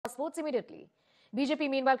votes immediately. BJP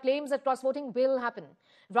meanwhile claims that cross-voting will happen.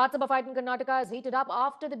 Raj Sabha fight in Karnataka has heated up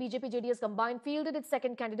after the BJP-JDS combined fielded its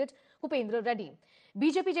second candidate, Kuppendra Reddy.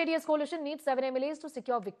 BJP-JDS coalition needs 7 MLAs to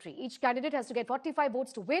secure victory. Each candidate has to get 45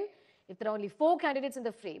 votes to win if there are only 4 candidates in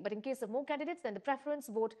the fray. But in case of more candidates, then the preference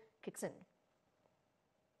vote kicks in.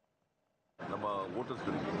 ನಮ್ಮ voters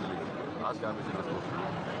last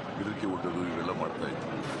ಇದಕ್ಕೆ ಓಟೋದು ಇವೆಲ್ಲ ಮಾಡ್ತಾ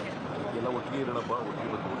ಇದ್ವಿ ಎಲ್ಲ ಒಟ್ಟಿಗೆ ಇರೋಣಪ್ಪ ಒಟ್ಟಿಗೆ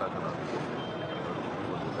ಬಂದು vote ಹಾಕೋಣ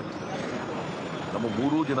ನಮ್ಮ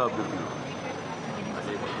 3 ಜನ ಅಭ್ಯರ್ಥಿಗಳು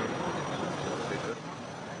ಅಜಯ್ ಚಂದ್ರಶೇಖರ್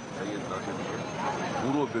ಸೈಯದ್ ನಾಸಿರ್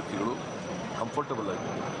 3 ಅಭ್ಯರ್ಥಿಗಳು ಕಂಫರ್ಟಬಲ್ ಆಗಿ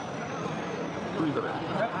ಇದ್ದಾರೆ.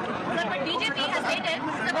 But BJP has stated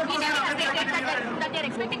that they are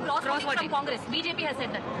expecting cross-voting from Congress. BJP has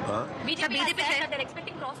said that. BJP has said that they are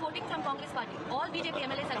expecting cross-voting from Congress party. All BJP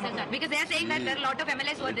MLAs have said that. Because they are saying that there are a lot of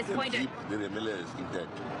MLAs who are disappointed. Keep their MLAs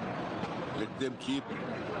intact. Let them keep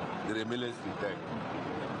their MLAs intact.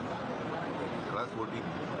 Cross-voting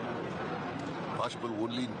possible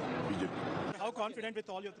only in BJP. How confident with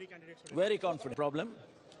all your 3 candidates today? Very confident. Problem.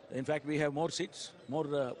 In fact, we have more seats, more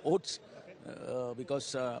votes. Because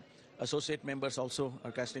associate members also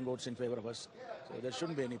are casting votes in favor of us. So there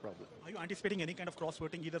shouldn't be any problem. Are you anticipating any kind of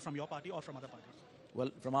cross-voting either from your party or from other parties?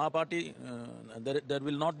 Well, from our party, there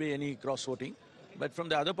will not be any cross-voting. But from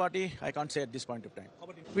the other party, I can't say at this point of time.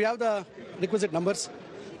 We have the requisite numbers,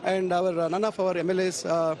 and none of our MLAs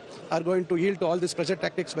are going to yield to all these pressure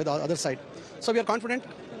tactics by the other side. So we are confident,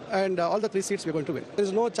 and all the 3 seats we are going to win. There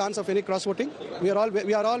is no chance of any cross-voting. We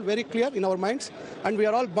are all very clear in our minds, and we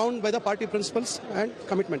are all bound by the party principles and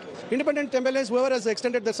commitment. Independent MLAs, whoever has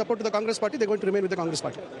extended their support to the Congress party, they are going to remain with the Congress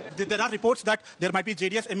party. There are reports that there might be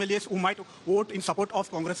JDS MLAs who might vote in support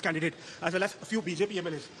of Congress candidate, as well as a few BJP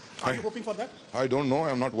MLAs. Are you hoping for that? I don't know.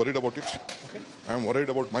 I'm not worried about it. Okay. I'm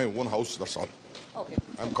worried about my own house, that's all. Okay.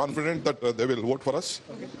 I'm confident that they will vote for us.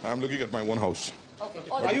 Okay. I'm looking at my own house. Okay.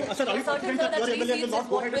 Are you confident that your MLAs will not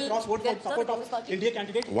go ahead and cross-vote for support of India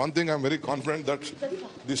candidate? One thing I'm very confident that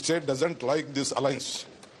the state doesn't like this alliance.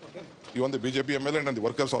 Okay. Even the BJP MLA and the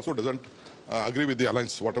workers also doesn't agree with the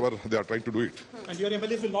alliance, whatever they are trying to do it. And your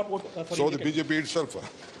MLAs will not vote for So India the BJP itself,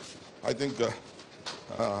 I think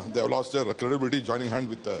they have lost their credibility joining hand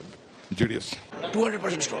with JDS.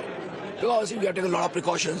 200% strong. Because we have taken a lot of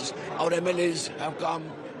precautions. Our MLAs have come,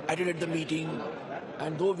 attended the meeting,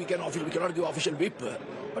 and though we cannot give official whip,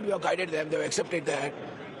 but we have guided them, they have accepted that.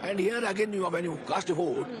 And here again, when you cast a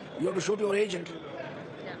vote, you have to show to your agent.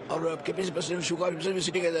 Our KPC President Shukar himself is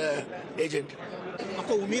sitting as an agent.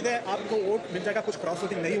 आपको उम्मीद है आपको vote मिल जाएगा, कुछ cross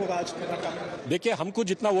voting नहीं होगा आज? देखिए, हमको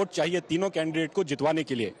जितना वोट चाहिए तीनों कैंडिडेट को जितवाने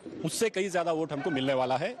के लिए, उससे कई ज्यादा वोट हमको मिलने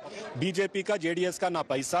वाला है. बीजेपी का, जेडीएस का ना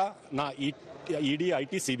पैसा, ना ईडी,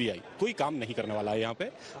 आईटी, सीबीआई कोई काम नहीं करने वाला है यहाँ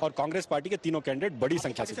पे. और कांग्रेस पार्टी के तीनों कैंडिडेट बड़ी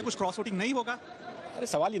संख्या से. कुछ क्रॉस वोटिंग नहीं होगा? अरे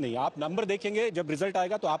सवाल ही नहीं. आप नंबर देखेंगे, जब रिजल्ट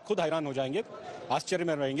आएगा तो आप खुद हैरान हो जाएंगे, आश्चर्य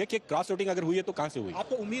में रहेंगे कि क्रॉस वोटिंग अगर हुई है तो कहां से हुई.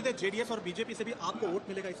 आपको उम्मीद है जेडीएस और बीजेपी से भी आपको वोट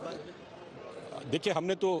मिलेगा इस बार? देखिए,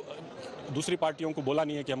 हमने तो दूसरी पार्टियों को बोला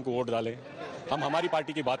नहीं है कि हमको वोट डालें. हम हमारी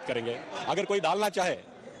पार्टी की बात करेंगे. अगर कोई डालना चाहे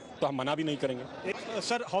तो हम मना भी नहीं करेंगे.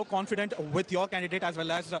 Sir, how confident with your candidate as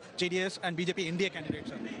well as JDS and BJP India candidate,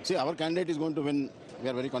 sir? See, our candidate is going to win. We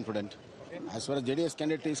are very confident. Okay. As far as JDS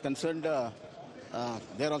candidate is concerned,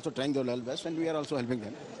 they are also trying their level best, and we are also helping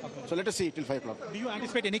them. Okay. So let us see till 5 o'clock. Do you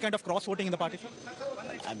anticipate any kind of cross-voting in the party, sir?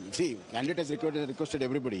 See, candidate has requested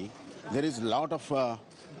everybody. There is a lot of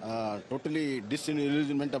totally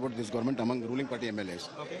disillusionment about this government among ruling party MLAs.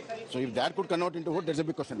 Okay. So if that could convert into vote, there's a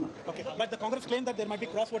big question mark. Okay. But the Congress claimed that there might be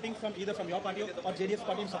cross-voting from either from your party or JDS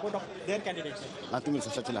party in support of their candidates. Nothing will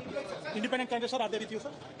such will happen. Independent candidates, sir, are they with you,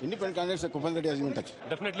 sir? Independent candidates, Kuppendra Reddy has been in touch.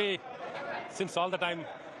 Definitely, since all the time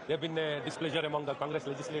there have been displeasure among the Congress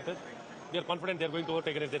legislators, we are confident they are going to vote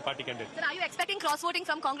against their party candidate. Sir, are you expecting cross-voting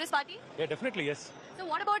from Congress party? Yeah, definitely, yes. So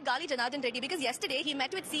what about Janardhan Reddy? Because yesterday he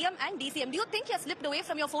met with CM and DCM. Do you think he has slipped away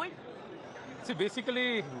from your fold? See,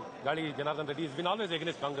 basically, Janardhan Reddy has been always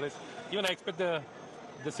against Congress. Even I expect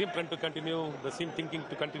the same trend to continue, the same thinking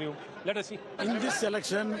to continue. Let us see. In this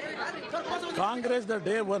election, Congress, the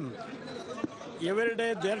day one, every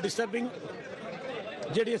day they are disturbing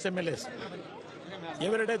JDS MLAs.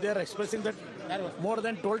 Every day they are expressing that more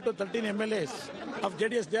than 12 to 13 MLAs of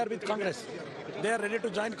JDS, they are with Congress. They are ready to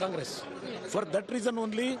join Congress. For that reason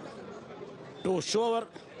only, to show our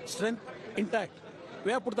strength intact,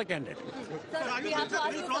 we have put the candidate.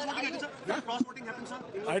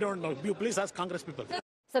 I don't know. You please ask Congress people.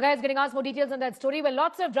 Sagai is getting asked more details on that story. Well,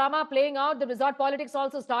 lots of drama playing out. The resort politics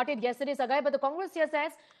also started yesterday, Sagai. But the Congress here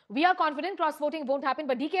says, we are confident cross-voting won't happen.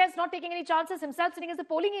 But DK is not taking any chances himself, sitting as a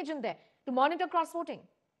polling agent there to monitor cross-voting.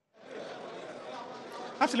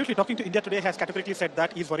 Absolutely. Talking to India Today has categorically said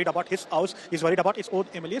that he's worried about his house, he's worried about his own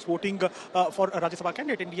MLAs voting for a Rajya Sabha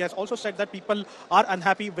candidate. And he has also said that people are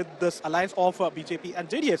unhappy with this alliance of BJP and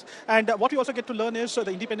JDS. And what we also get to learn is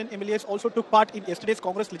the independent MLAs also took part in yesterday's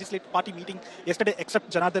Congress Legislative Party meeting yesterday,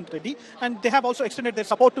 except Janardhan Reddy. And they have also extended their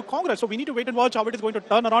support to Congress. So we need to wait and watch how it is going to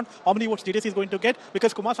turn around, how many votes JDS is going to get,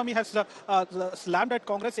 because Kumar has slammed at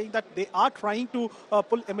Congress, saying that they are trying to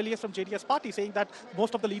pull MLAs from JDS party, saying that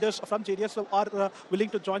most of the leaders from JDS are willing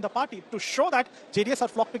to join the party. To show that JDS are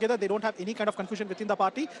flocked together, they don't have any kind of confusion within the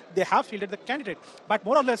party, they have fielded the candidate. But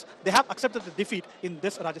more or less, they have accepted the defeat in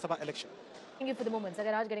this Rajya Sabha election. Thank you for the moment.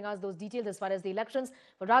 Sagaraj getting asked those details as far as the elections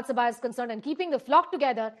for Rajya Sabha is concerned and keeping the flock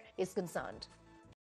together is concerned.